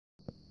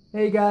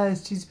Hey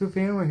guys, chesypoof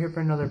here. We're here for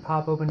another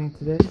pop opening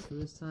today. So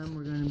this time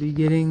we're going to be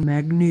getting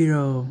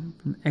Magneto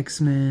from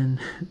Xmen.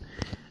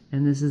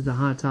 And this is the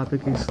Hot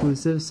Topic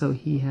exclusive, so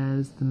he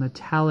has the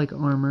metallic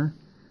armor,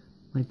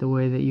 like the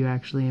way that you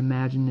actually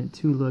imagine it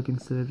to look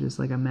instead of just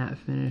like a matte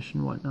finish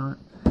and whatnot.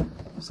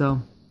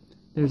 So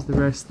there's the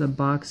rest of the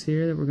box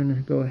here that we're going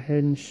to go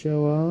ahead and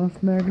show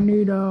off.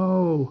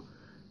 Magneto!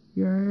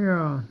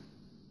 Yeah!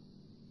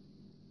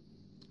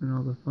 And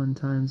all the fun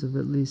times of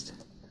at least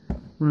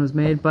when it was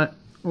made, but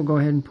we'll go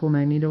ahead and pull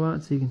Magneto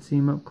out so you can see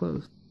him up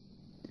close.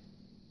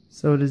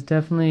 So it is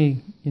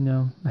definitely, you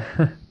know,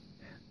 the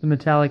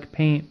metallic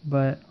paint,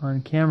 but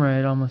on camera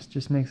it almost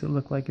just makes it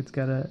look like it's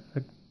got a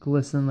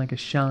glisten, like a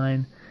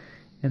shine.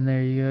 And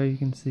there you go, you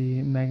can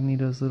see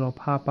Magneto's little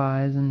pop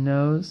eyes and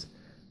nose,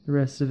 the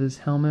rest of his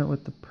helmet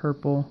with the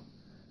purple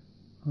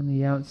on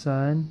the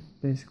outside,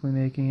 basically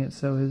making it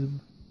so his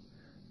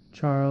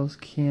Charles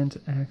can't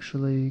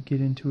actually get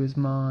into his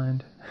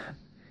mind.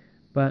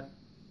 But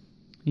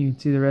you can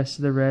see the rest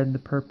of the red, the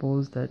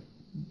purples, that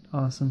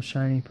awesome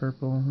shiny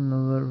purple, and the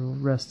little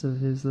rest of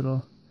his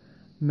little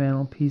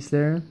mantelpiece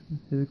there.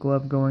 His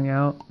glove going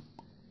out.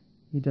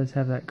 He does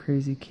have that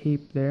crazy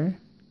cape there,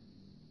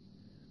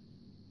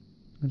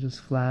 which is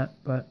flat,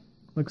 but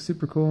looks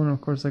super cool. And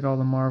of course, like all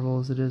the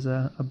Marvels, it is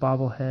a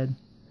bobblehead,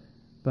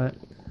 but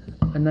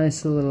a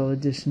nice little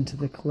addition to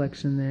the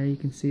collection there. You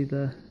can see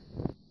the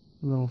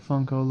little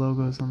Funko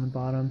logos on the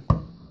bottom.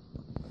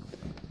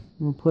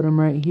 We'll put him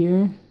right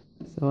here,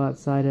 so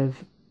outside of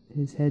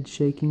his head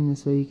shaking,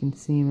 this way you can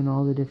see him in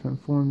all the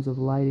different forms of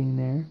lighting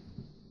there.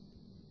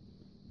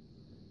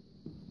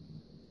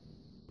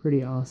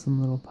 Pretty awesome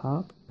little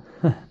pop.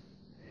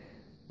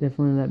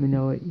 Definitely let me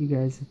know what you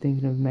guys are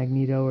thinking of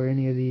Magneto or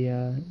any of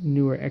the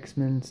newer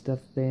X-Men stuff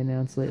they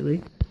announced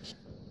lately.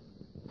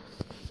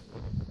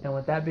 And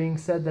with that being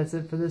said, that's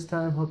it for this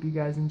time. Hope you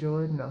guys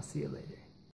enjoyed, and I'll see you later.